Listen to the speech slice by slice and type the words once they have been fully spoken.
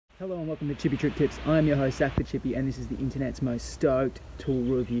Hello and welcome to Chippy Trick Tips. I'm your host Zach the Chippy and this is the internet's most stoked tool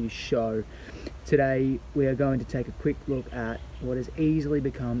review show. Today we are going to take a quick look at what has easily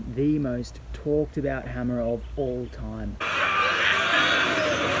become the most talked about hammer of all time.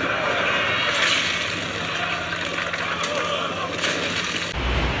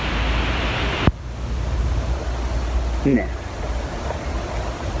 Now,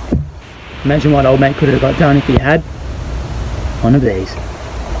 imagine what old mate could have got done if he had one of these.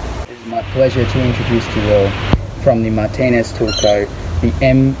 My pleasure to introduce to you all from the Martinez tool co the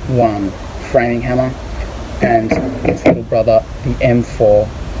M1 framing hammer and its little brother the M4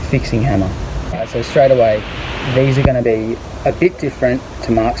 fixing hammer. So straight away, these are going to be a bit different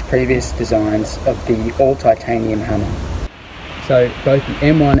to Mark's previous designs of the all titanium hammer. So both the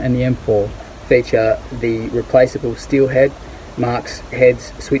M1 and the M4 feature the replaceable steel head. Mark's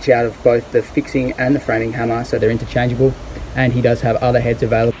heads switch out of both the fixing and the framing hammer, so they're interchangeable, and he does have other heads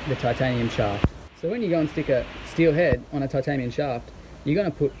available, the titanium shaft. So when you go and stick a steel head on a titanium shaft, you're going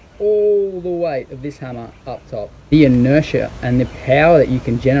to put all the weight of this hammer up top. The inertia and the power that you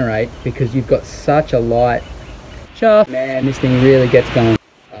can generate because you've got such a light shaft, man, this thing really gets going.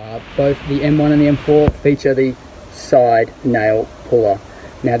 Both the M1 and the M4 feature the side nail puller.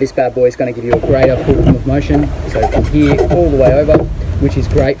 Now this bad boy is going to give you a greater fulcrum of motion, so from here all the way over, which is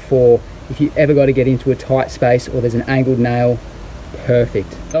great for if you ever got to get into a tight space or there's an angled nail.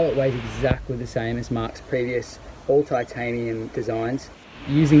 Perfect. So it weighs exactly the same as Mark's previous all titanium designs.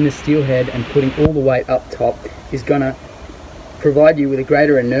 Using the steel head and putting all the weight up top is going to provide you with a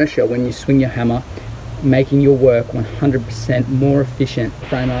greater inertia when you swing your hammer, making your work 100% more efficient.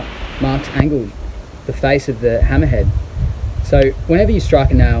 Frame up Mark's angled the face of the hammerhead. So whenever you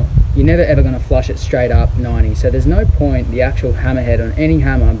strike a nail, you're never ever going to flush it straight up 90. So there's no point the actual hammerhead on any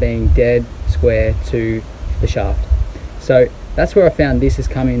hammer being dead square to the shaft. So that's where I found this has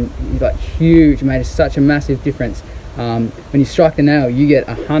come in like huge, made such a massive difference. When you strike the nail, you get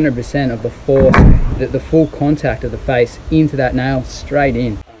 100% of the force, the full contact of the face into that nail straight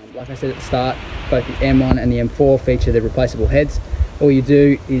in. Like I said at the start, both the M1 and the M4 feature the replaceable heads. All you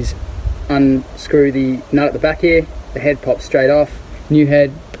do is unscrew the nut at the back here, the head pops straight off, new head,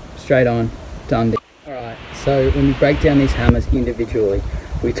 straight on, done. Alright, so when we break down these hammers individually,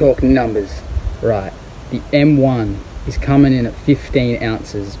 we talk numbers. Right, the M1 is coming in at 15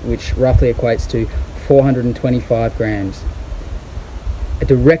 ounces, which roughly equates to 425 grams. A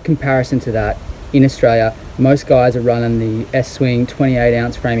direct comparison to that, in Australia, most guys are running the S-Swing 28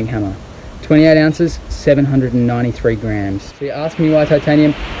 ounce framing hammer. 28 ounces, 793 grams. So you're asking me why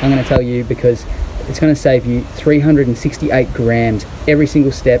titanium? I'm going to tell you because it's going to save you 368 grams every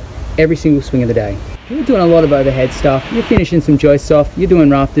single step, every single swing of the day. You're doing a lot of overhead stuff, you're finishing some joists off, you're doing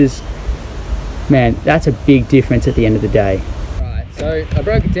rafters, man, that's a big difference at the end of the day. Right, so I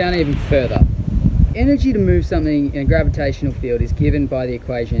broke it down even further. Energy to move something in a gravitational field is given by the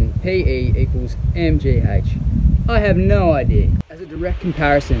equation PE equals mgh. I have no idea. As a direct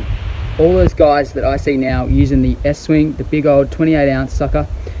comparison, all those guys that I see now using the S-Swing, the big old 28 ounce sucker,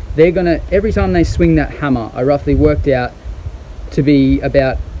 they're gonna, every time they swing that hammer, I roughly worked out to be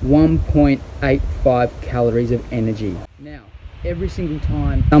about 1.85 calories of energy. Now, every single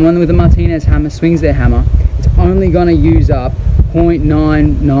time someone with a Martinez hammer swings their hammer, it's only gonna use up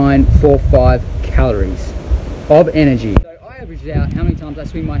 0.9945 calories of energy. So I averaged out how many times I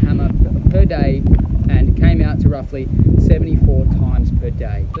swing my hammer per day and it came out to roughly 74 times per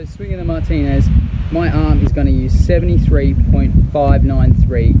day. So swinging the Martinez, my arm is going to use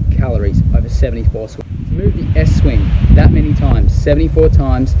 73.593 calories over 74 swings. To move the S-Swing that many times, 74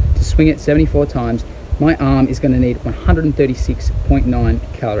 times, to swing it 74 times, my arm is going to need 136.9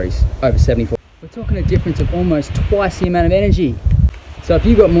 calories over 74. We're talking a difference of almost twice the amount of energy. So if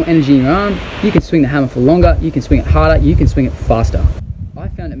you've got more energy in your arm, you can swing the hammer for longer, you can swing it harder, you can swing it faster. I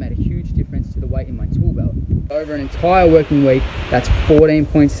found it made a huge difference to the weight in my tool belt. Over an entire working week, that's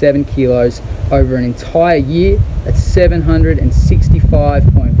 14.7 kilos. Over an entire year, that's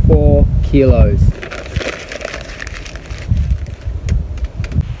 765.4 kilos.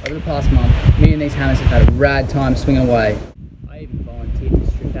 Over the past month, me and these hammers have had a rad time swinging away. I even volunteered to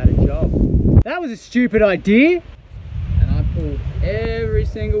strip out a job. That was a stupid idea! And I pulled every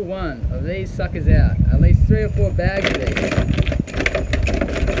single one of these suckers out. At least 3 or 4 bags of these.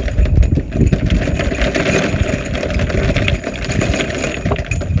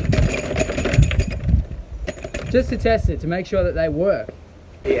 Just to test it, to make sure that they work.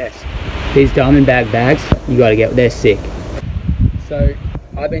 Yes, these diamond bags, you gotta get, they're sick. So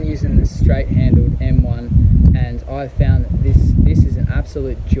I've been using the straight handled M1 and I've found that this is an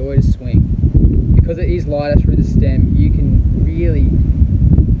absolute joy to swing. Because it is lighter through the stem, you can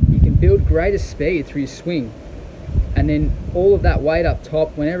greatest speed through your swing. And then all of that weight up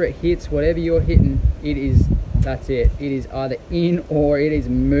top, whenever it hits, whatever you're hitting, that's it. It is either in or it is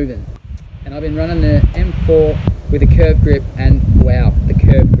moving. And I've been running the M4 with a curve grip, and wow, the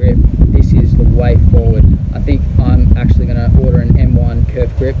curve grip, this is the way forward. I think I'm actually going to order an M1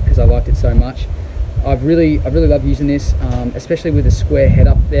 curve grip because I liked it so much. I really love using this, especially with a square head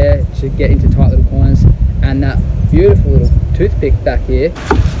up there to get into tight little corners, and that beautiful little toothpick back here.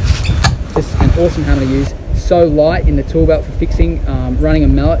 Just an awesome hammer to use. So light in the tool belt for fixing, running a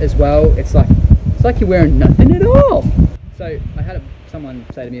mallet as well. It's like you're wearing nothing at all. So I had someone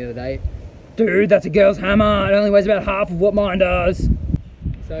say to me the other day, "Dude, that's a girl's hammer. It only weighs about half of what mine does."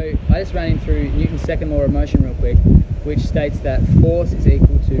 So I just ran him through Newton's second law of motion real quick, which states that force is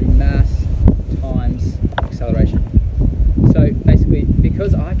equal to mass times acceleration. So basically,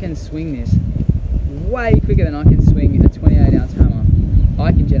 because I can swing this way quicker than I can swing a 28-ounce hammer,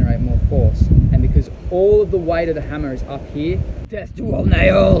 I can generate more force. And because all of the weight of the hammer is up here, death to all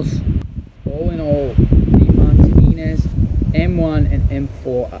nails. All in all, the Martinez M1 and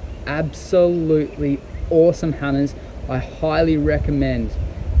M4 are absolutely awesome hammers. I highly recommend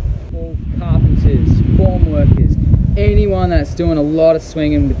all carpenters, form workers, anyone that's doing a lot of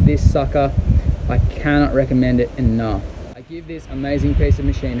swinging with this sucker. I cannot recommend it enough. I give this amazing piece of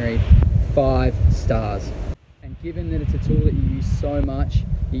machinery 5 stars. And given that it's a tool that you use so much,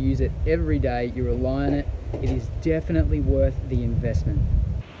 you use it every day, you rely on it, it is definitely worth the investment.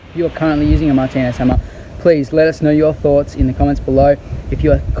 If you're currently using a Martinez hammer, please let us know your thoughts in the comments below. If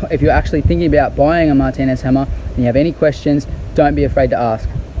you're actually thinking about buying a Martinez hammer and you have any questions, don't be afraid to ask.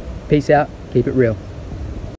 Peace out, keep it real.